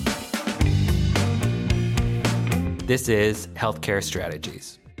This is Healthcare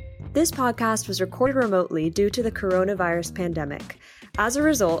Strategies. This podcast was recorded remotely due to the coronavirus pandemic. As a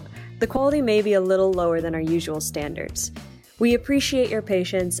result, the quality may be a little lower than our usual standards. We appreciate your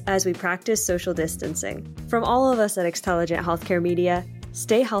patience as we practice social distancing. From all of us at Xtelligent Healthcare Media,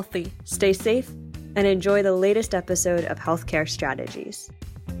 stay healthy, stay safe, and enjoy the latest episode of Healthcare Strategies.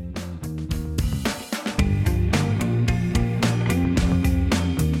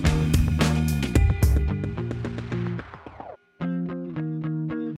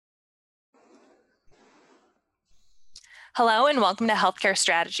 Hello and welcome to Healthcare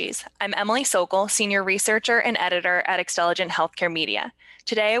Strategies. I'm Emily Sokol, Senior Researcher and Editor at Xtelligent Healthcare Media.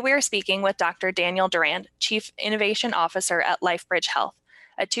 Today we are speaking with Dr. Daniel Durand, Chief Innovation Officer at LifeBridge Health,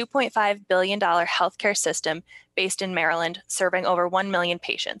 a $2.5 billion healthcare system based in Maryland, serving over 1 million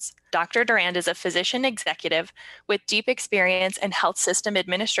patients. Dr. Durand is a physician executive with deep experience in health system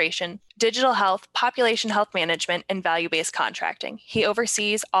administration, digital health, population health management, and value-based contracting. He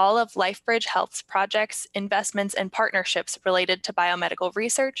oversees all of LifeBridge Health's projects, investments, and partnerships related to biomedical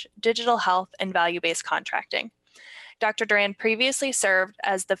research, digital health, and value-based contracting. Dr. Durand previously served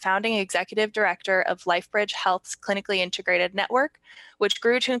as the founding executive director of LifeBridge Health's Clinically Integrated Network, which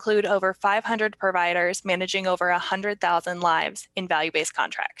grew to include over 500 providers managing over 100,000 lives in value-based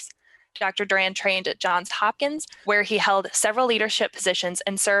contracts. Dr. Durand trained at Johns Hopkins, where he held several leadership positions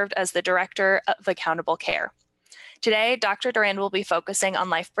and served as the director of accountable care. Today, Dr. Durand will be focusing on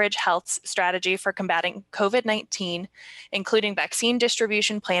LifeBridge Health's strategy for combating COVID-19, including vaccine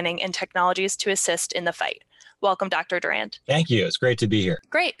distribution planning and technologies to assist in the fight. Welcome, Dr. Durand. Thank you. It's great to be here.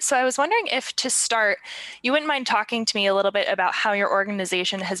 Great. So I was wondering if to start, you wouldn't mind talking to me a little bit about how your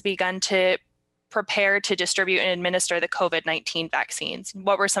organization has begun to prepare to distribute and administer the COVID-19 vaccines.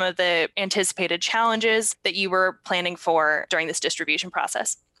 What were some of the anticipated challenges that you were planning for during this distribution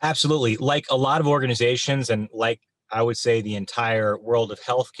process? Absolutely. Like a lot of organizations and like I would say the entire world of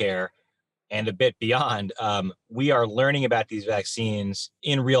healthcare and a bit beyond, we are learning about these vaccines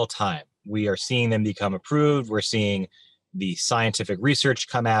in real time. We are seeing them become approved. We're seeing the scientific research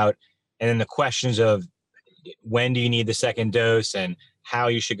come out. And then the questions of when do you need the second dose and how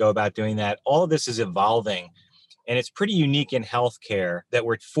you should go about doing that. All of this is evolving. And it's pretty unique in healthcare that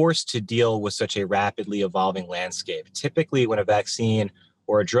we're forced to deal with such a rapidly evolving landscape. Typically, when a vaccine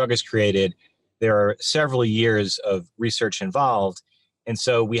or a drug is created, there are several years of research involved. And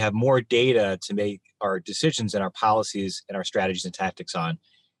so we have more data to make our decisions and our policies and our strategies and tactics on.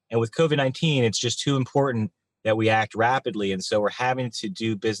 And with COVID-19, it's just too important that we act rapidly. And so we're having to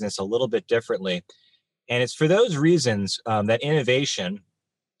do business a little bit differently. And it's for those reasons that innovation,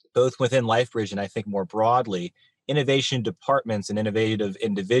 both within LifeBridge and I think more broadly, innovation departments and innovative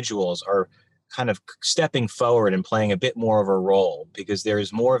individuals are kind of stepping forward and playing a bit more of a role because there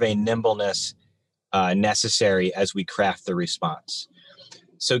is more of a nimbleness necessary as we craft the response.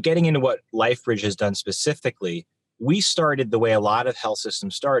 So getting into what LifeBridge has done specifically, we started the way a lot of health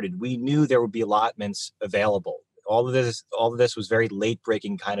systems started. We knew there would be allotments available. All of this was very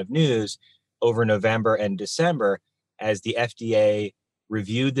late-breaking kind of news over November and December as the FDA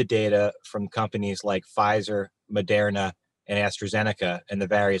reviewed the data from companies like Pfizer, Moderna, and AstraZeneca and the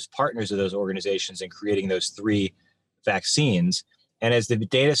various partners of those organizations in creating those 3 vaccines. And as the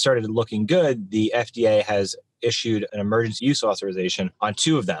data started looking good, the FDA has issued an emergency use authorization on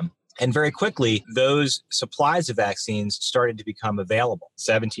 2 of them. And very quickly, those supplies of vaccines started to become available.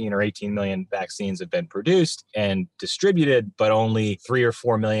 17 or 18 million vaccines have been produced and distributed, but only 3 or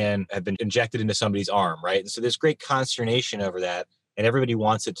 4 million have been injected into somebody's arm, right? And so there's great consternation over that, and everybody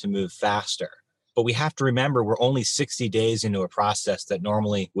wants it to move faster. But we have to remember we're only 60 days into a process that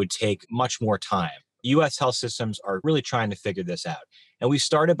normally would take much more time. U.S. health systems are really trying to figure this out. And we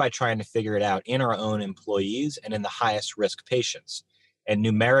started by trying to figure it out in our own employees and in the highest risk patients. And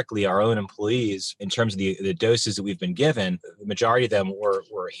numerically, our own employees, in terms of the doses that we've been given, the majority of them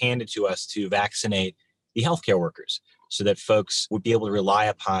were handed to us to vaccinate the healthcare workers so that folks would be able to rely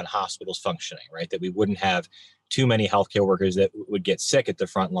upon hospitals functioning, right? That we wouldn't have too many healthcare workers that would get sick at the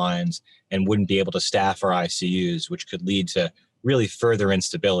front lines and wouldn't be able to staff our ICUs, which could lead to really further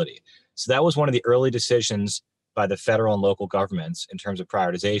instability. So that was one of the early decisions by the federal and local governments in terms of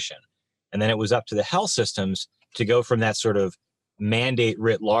prioritization. And then it was up to the health systems to go from that sort of mandate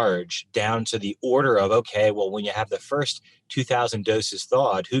writ large down to the order of, okay, well, when you have the first 2,000 doses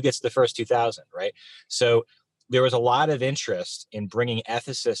thawed, who gets the first 2,000, right? So there was a lot of interest in bringing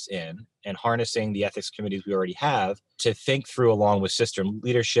ethicists in and harnessing the ethics committees we already have to think through, along with system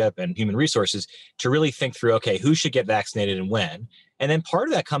leadership and human resources, to really think through, okay, who should get vaccinated and when? And then part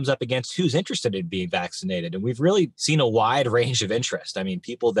of that comes up against who's interested in being vaccinated. And we've really seen a wide range of interest. I mean,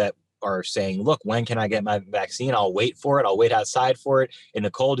 people that are saying, look, when can I get my vaccine? I'll wait for it. I'll wait outside for it in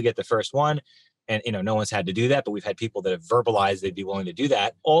the cold to get the first one. And, no one's had to do that, but we've had people that have verbalized they'd be willing to do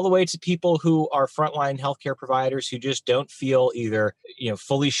that, all the way to people who are frontline healthcare providers who just don't feel either,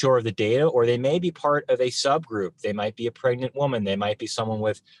 fully sure of the data, or they may be part of a subgroup. They might be a pregnant woman. They might be someone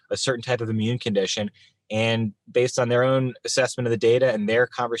with a certain type of immune condition. And based on their own assessment of the data and their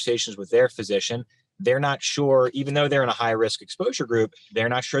conversations with their physician, they're not sure, even though they're in a high risk exposure group, they're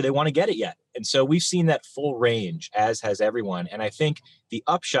not sure they want to get it yet. And so we've seen that full range, as has everyone. And I think the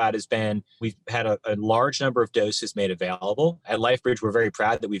upshot has been we've had a large number of doses made available. At LifeBridge, we're very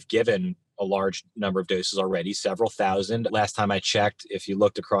proud that we've given a large number of doses already, several thousand. Last time I checked, if you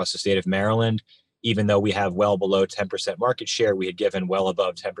looked across the state of Maryland, even though we have well below 10% market share, we had given well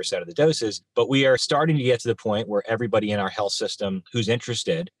above 10% of the doses. But we are starting to get to the point where everybody in our health system who's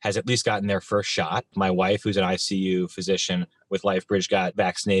interested has at least gotten their first shot. My wife, who's an ICU physician with LifeBridge, got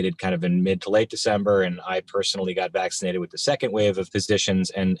vaccinated kind of in mid to late December. And I personally got vaccinated with the second wave of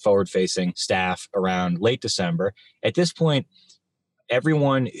physicians and forward-facing staff around late December. At this point,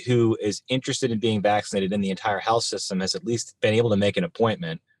 everyone who is interested in being vaccinated in the entire health system has at least been able to make an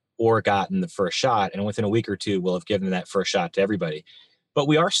appointment or gotten the first shot. And within a week or two, we'll have given that first shot to everybody. But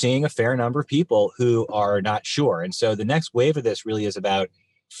we are seeing a fair number of people who are not sure. And so the next wave of this really is about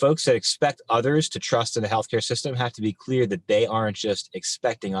folks that expect others to trust in the healthcare system have to be clear that they aren't just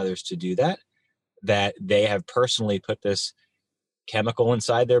expecting others to do that, that they have personally put this chemical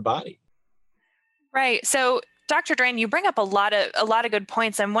inside their body. Right. So Dr. Durand, you bring up a lot of good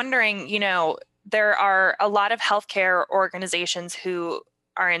points. I'm wondering, there are a lot of healthcare organizations who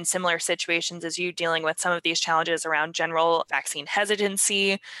are in similar situations as you, dealing with some of these challenges around general vaccine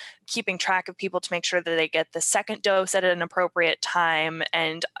hesitancy, keeping track of people to make sure that they get the second dose at an appropriate time,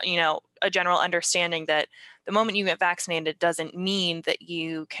 and, a general understanding that the moment you get vaccinated doesn't mean that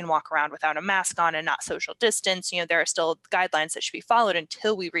you can walk around without a mask on and not social distance. There are still guidelines that should be followed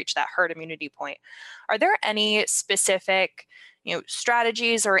until we reach that herd immunity point. Are there any specific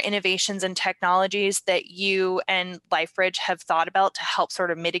strategies or innovations and technologies that you and LifeBridge have thought about to help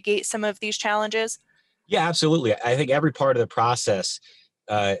sort of mitigate some of these challenges? Yeah, absolutely. I think every part of the process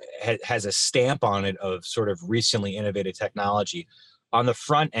has a stamp on it of sort of recently innovative technology. On the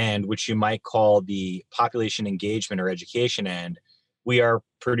front end, which you might call the population engagement or education end, we are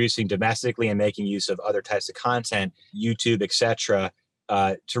producing domestically and making use of other types of content, YouTube, et cetera,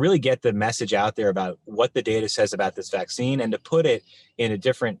 to really get the message out there about what the data says about this vaccine, and to put it in a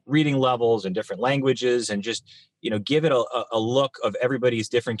different reading levels and different languages, and just give it a look of everybody's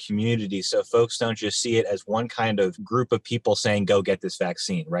different communities, so folks don't just see it as one kind of group of people saying go get this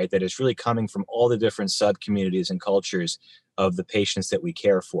vaccine, right? That it's really coming from all the different sub communities and cultures of the patients that we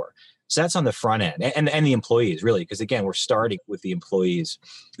care for. So that's on the front end, and the employees, really, because again, we're starting with the employees.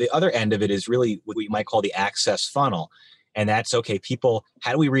 The other end of it is really what we might call the access funnel. And that's, okay, people,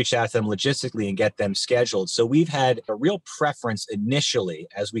 how do we reach out to them logistically and get them scheduled? So we've had a real preference initially,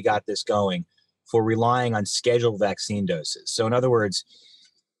 as we got this going, for relying on scheduled vaccine doses. So in other words,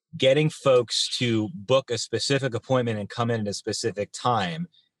 getting folks to book a specific appointment and come in at a specific time.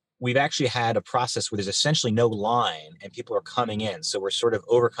 We've actually had a process where there's essentially no line and people are coming in. So we're sort of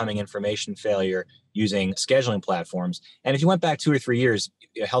overcoming information failure using scheduling platforms. And if you went back 2 or 3 years,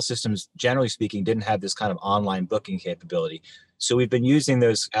 health systems, generally speaking, didn't have this kind of online booking capability. So we've been using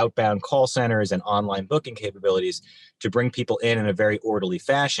those outbound call centers and online booking capabilities to bring people in a very orderly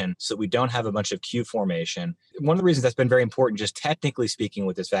fashion so we don't have a bunch of queue formation. One of the reasons that's been very important, just technically speaking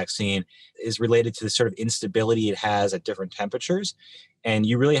with this vaccine, is related to the sort of instability it has at different temperatures. And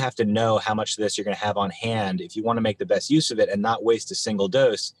you really have to know how much of this you're going to have on hand. If you want to make the best use of it and not waste a single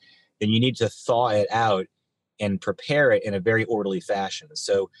dose, then you need to thaw it out and prepare it in a very orderly fashion.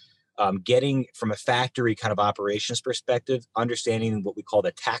 So getting from a factory kind of operations perspective, understanding what we call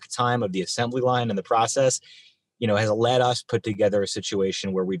the tack time of the assembly line and the process, has led us put together a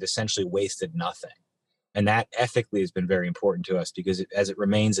situation where we've essentially wasted nothing. And that ethically has been very important to us because as it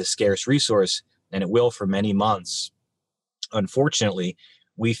remains a scarce resource, and it will for many months, unfortunately,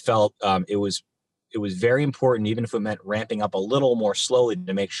 we felt it was very important, even if it meant ramping up a little more slowly,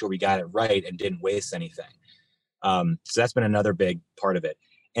 to make sure we got it right and didn't waste anything. So that's been another big part of it.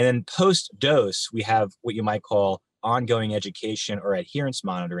 And then post-dose, we have what you might call ongoing education or adherence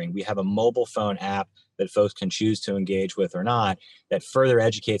monitoring. We have a mobile phone app that folks can choose to engage with or not that further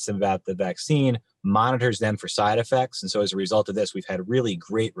educates them about the vaccine, monitors them for side effects. And so as a result of this, we've had really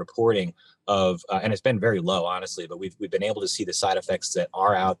great reporting of, and it's been very low, honestly, but we've been able to see the side effects that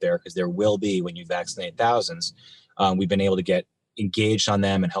are out there, because there will be when you vaccinate thousands. We've been able to get engaged on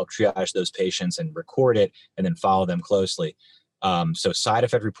them and help triage those patients and record it and then follow them closely. So side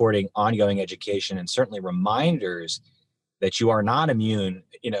effect reporting, ongoing education, and certainly reminders that you are not immune,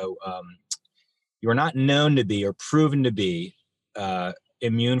 you are not known to be or proven to be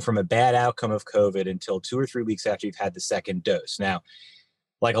immune from a bad outcome of COVID until 2 or 3 weeks after you've had the second dose. Now,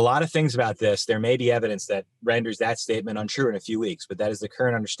 like a lot of things about this, there may be evidence that renders that statement untrue in a few weeks, but that is the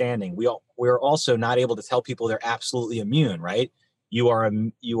current understanding. We're also not able to tell people they're absolutely immune, right? You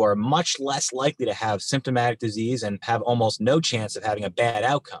are much less likely to have symptomatic disease and have almost no chance of having a bad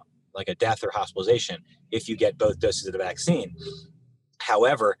outcome, like a death or hospitalization, if you get both doses of the vaccine.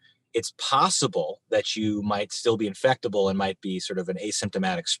 However, it's possible that you might still be infectable and might be sort of an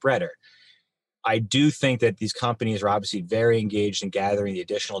asymptomatic spreader. I do think that these companies are obviously very engaged in gathering the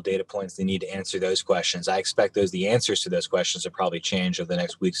additional data points they need to answer those questions. I expect the answers to those questions will probably change over the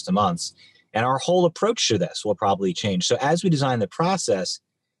next weeks to months. And our whole approach to this will probably change. So as we design the process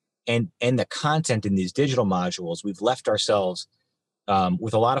and the content in these digital modules, we've left ourselves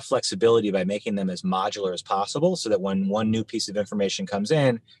with a lot of flexibility by making them as modular as possible, so that when one new piece of information comes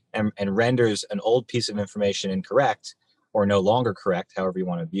in and renders an old piece of information incorrect or no longer correct, however you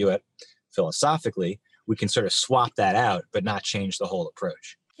want to view it philosophically, we can sort of swap that out, but not change the whole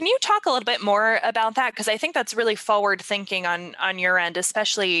approach. Can you talk a little bit more about that? Because I think that's really forward thinking on your end,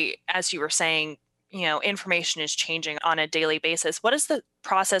 especially as you were saying, information is changing on a daily basis. What does the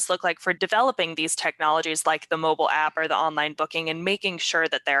process look like for developing these technologies like the mobile app or the online booking and making sure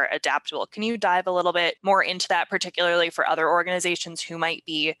that they're adaptable? Can you dive a little bit more into that, particularly for other organizations who might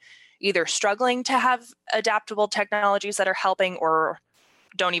be either struggling to have adaptable technologies that are helping or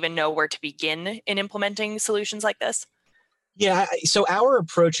don't even know where to begin in implementing solutions like this? Yeah, so our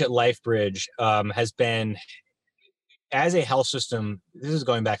approach at LifeBridge has been, as a health system, this is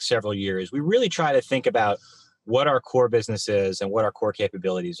going back several years, we really try to think about what our core business is and what our core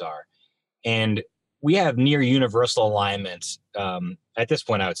capabilities are. And we have near universal alignment, at this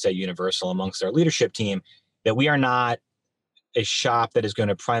point I would say universal amongst our leadership team, that we are not a shop that is going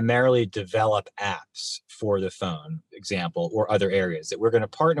to primarily develop apps for the phone, example, or other areas, that we're going to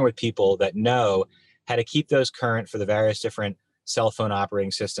partner with people that know how to keep those current for the various different cell phone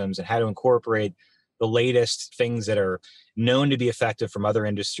operating systems and how to incorporate the latest things that are known to be effective from other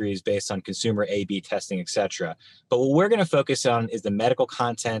industries based on consumer A/B testing, et cetera. But what we're going to focus on is the medical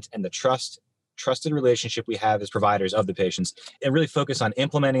content and the trusted relationship we have as providers of the patients, and really focus on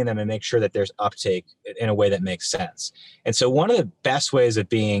implementing them and make sure that there's uptake in a way that makes sense. And so one of the best ways of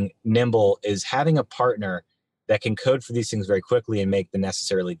being nimble is having a partner that can code for these things very quickly and make the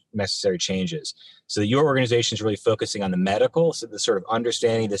necessary changes. So that your organization is really focusing on the medical, so the sort of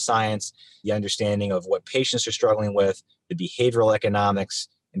understanding the science, the understanding of what patients are struggling with, the behavioral economics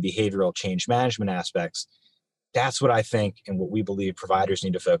and behavioral change management aspects. That's what I think and what we believe providers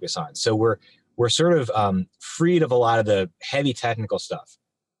need to focus on. So we're sort of freed of a lot of the heavy technical stuff.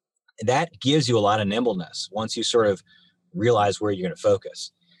 That gives you a lot of nimbleness once you sort of realize where you're going to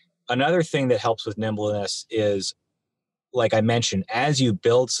focus. Another thing that helps with nimbleness is, like I mentioned, as you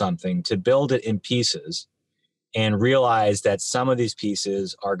build something, to build it in pieces and realize that some of these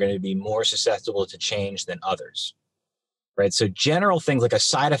pieces are going to be more susceptible to change than others, right? So general things like a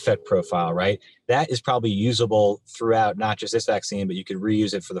side effect profile, right? That is probably usable throughout not just this vaccine, but you could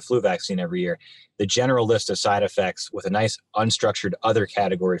reuse it for the flu vaccine every year. The general list of side effects with a nice unstructured other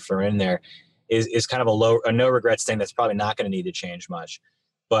category thrown in there is kind of a no regrets thing that's probably not going to need to change much.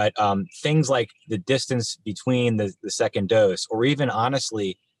 But things like the distance between the second dose, or even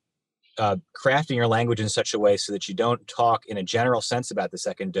honestly, crafting your language in such a way so that you don't talk in a general sense about the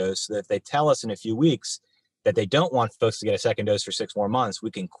second dose, so that if they tell us in a few weeks that they don't want folks to get a second dose for 6 more months,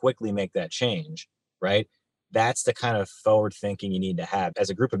 we can quickly make that change, right? That's the kind of forward thinking you need to have. As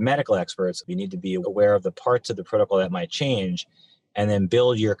a group of medical experts, you need to be aware of the parts of the protocol that might change, and then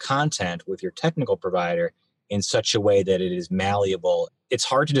build your content with your technical provider in such a way that it is malleable. It's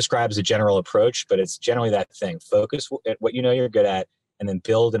hard to describe as a general approach, but it's generally that thing. Focus at what you know you're good at, and then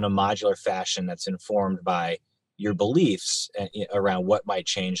build in a modular fashion that's informed by your beliefs around what might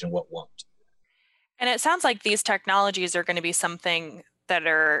change and what won't. And it sounds like these technologies are going to be something that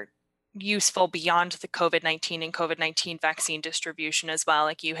are useful beyond the COVID-19 and COVID-19 vaccine distribution as well.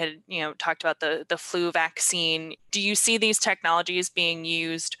 Like you had, talked about the flu vaccine. Do you see these technologies being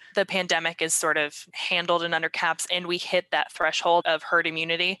used? The pandemic is sort of handled and under caps, and we hit that threshold of herd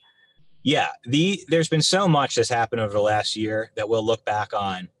immunity. Yeah, there's been so much that's happened over the last year that we'll look back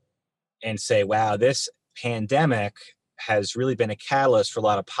on and say, wow, this pandemic has really been a catalyst for a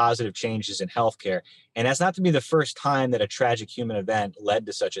lot of positive changes in healthcare. And that's not to be the first time that a tragic human event led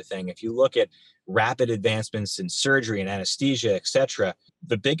to such a thing. If you look at rapid advancements in surgery and anesthesia, et cetera,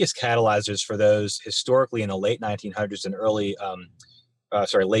 the biggest catalyzers for those historically in the late 1900s and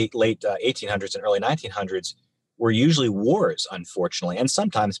late 1800s and early 1900s were usually wars, unfortunately, and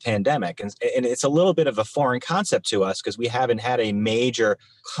sometimes pandemic. And it's a little bit of a foreign concept to us because we haven't had a major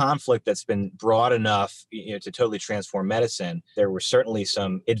conflict that's been broad enough, to totally transform medicine. There were certainly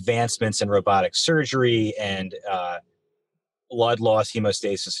some advancements in robotic surgery and blood loss,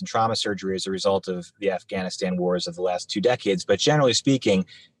 hemostasis, and trauma surgery as a result of the Afghanistan wars of the last 2 decades. But generally speaking,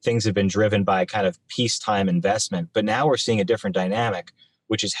 things have been driven by kind of peacetime investment. But now we're seeing a different dynamic,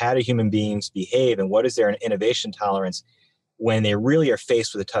 which is how do human beings behave and what is their innovation tolerance when they really are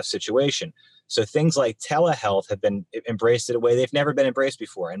faced with a tough situation. So things like telehealth have been embraced in a way they've never been embraced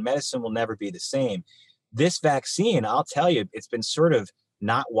before, and medicine will never be the same. This vaccine, I'll tell you, it's been sort of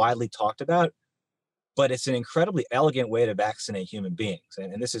not widely talked about, but it's an incredibly elegant way to vaccinate human beings.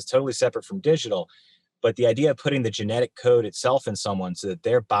 And this is totally separate from digital, but the idea of putting the genetic code itself in someone so that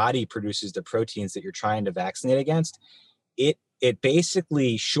their body produces the proteins that you're trying to vaccinate against, it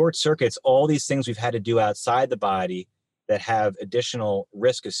basically short circuits all these things we've had to do outside the body that have additional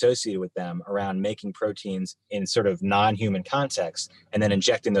risk associated with them around making proteins in sort of non-human context and then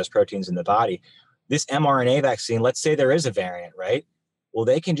injecting those proteins in the body. This mRNA vaccine, let's say there is a variant, right? Well,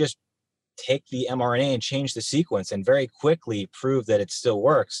 they can just take the mRNA and change the sequence and very quickly prove that it still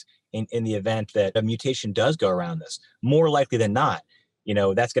works in the event that a mutation does go around this. More likely than not,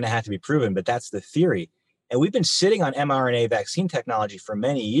 that's going to have to be proven, but that's the theory. And we've been sitting on mRNA vaccine technology for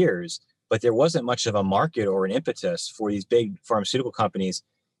many years, but there wasn't much of a market or an impetus for these big pharmaceutical companies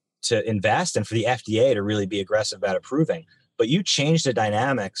to invest and for the FDA to really be aggressive about approving. But you change the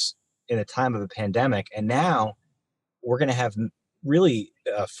dynamics in the time of a pandemic, and now we're going to have really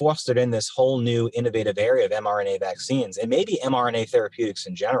fostered in this whole new innovative area of mRNA vaccines and maybe mRNA therapeutics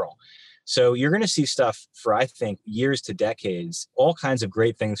in general. So you're going to see stuff for, I think, years to decades, all kinds of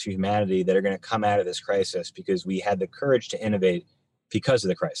great things for humanity that are going to come out of this crisis because we had the courage to innovate because of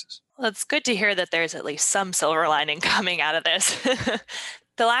the crisis. Well, it's good to hear that there's at least some silver lining coming out of this.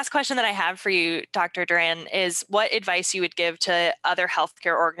 The last question that I have for you, Dr. Duran, is what advice you would give to other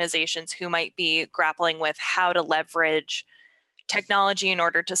healthcare organizations who might be grappling with how to leverage technology in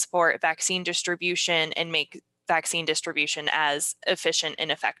order to support vaccine distribution and make vaccine distribution as efficient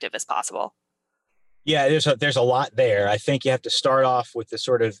and effective as possible? Yeah, there's a lot there. I think you have to start off with the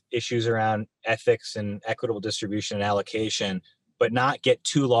sort of issues around ethics and equitable distribution and allocation, but not get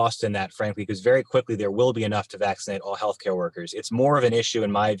too lost in that, frankly, because very quickly there will be enough to vaccinate all healthcare workers. It's more of an issue,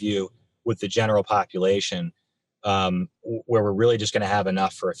 in my view, with the general population, where we're really just going to have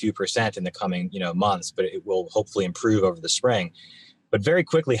enough for a few percent in the coming months, but it will hopefully improve over the spring. But very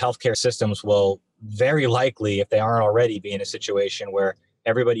quickly, healthcare systems will very likely, if they aren't already, be in a situation where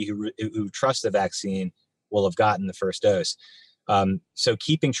everybody who trusts the vaccine will have gotten the first dose. So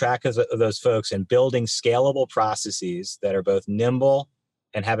keeping track of those folks and building scalable processes that are both nimble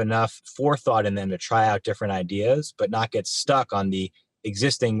and have enough forethought in them to try out different ideas, but not get stuck on the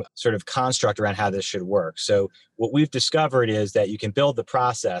existing sort of construct around how this should work. So what we've discovered is that you can build the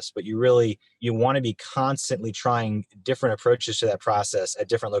process, but you want to be constantly trying different approaches to that process at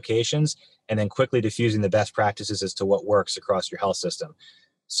different locations and then quickly diffusing the best practices as to what works across your health system.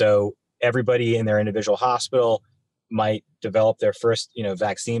 So everybody in their individual hospital might develop their first,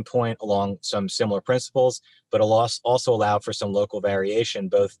 vaccine point along some similar principles, but also allow for some local variation,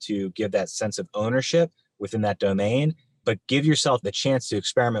 both to give that sense of ownership within that domain, but give yourself the chance to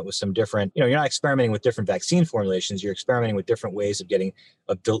experiment with some different, you're not experimenting with different vaccine formulations, you're experimenting with different ways of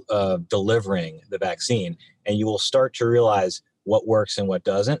delivering the vaccine. And you will start to realize what works and what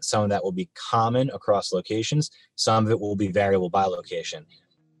doesn't. Some of that will be common across locations. Some of it will be variable by location.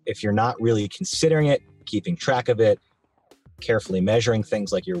 If you're not really considering it, keeping track of it, carefully measuring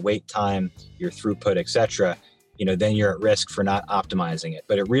things like your wait time, your throughput, et cetera, then you're at risk for not optimizing it.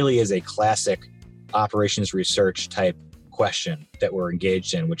 But it really is a classic operations research type question that we're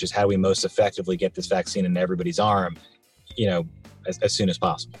engaged in, which is how do we most effectively get this vaccine in everybody's arm, as soon as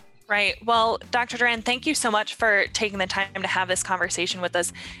possible. Right. Well, Dr. Duran, thank you so much for taking the time to have this conversation with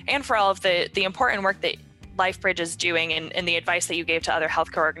us and for all of the important work that LifeBridge is doing and the advice that you gave to other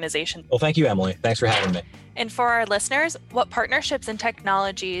healthcare organizations. Well, thank you, Emily. Thanks for having me. And for our listeners, what partnerships and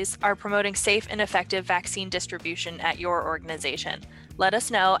technologies are promoting safe and effective vaccine distribution at your organization? Let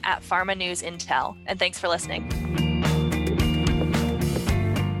us know at Pharma News Intel. And thanks for listening.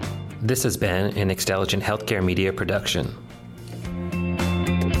 This has been an Xtelligent Healthcare Media production.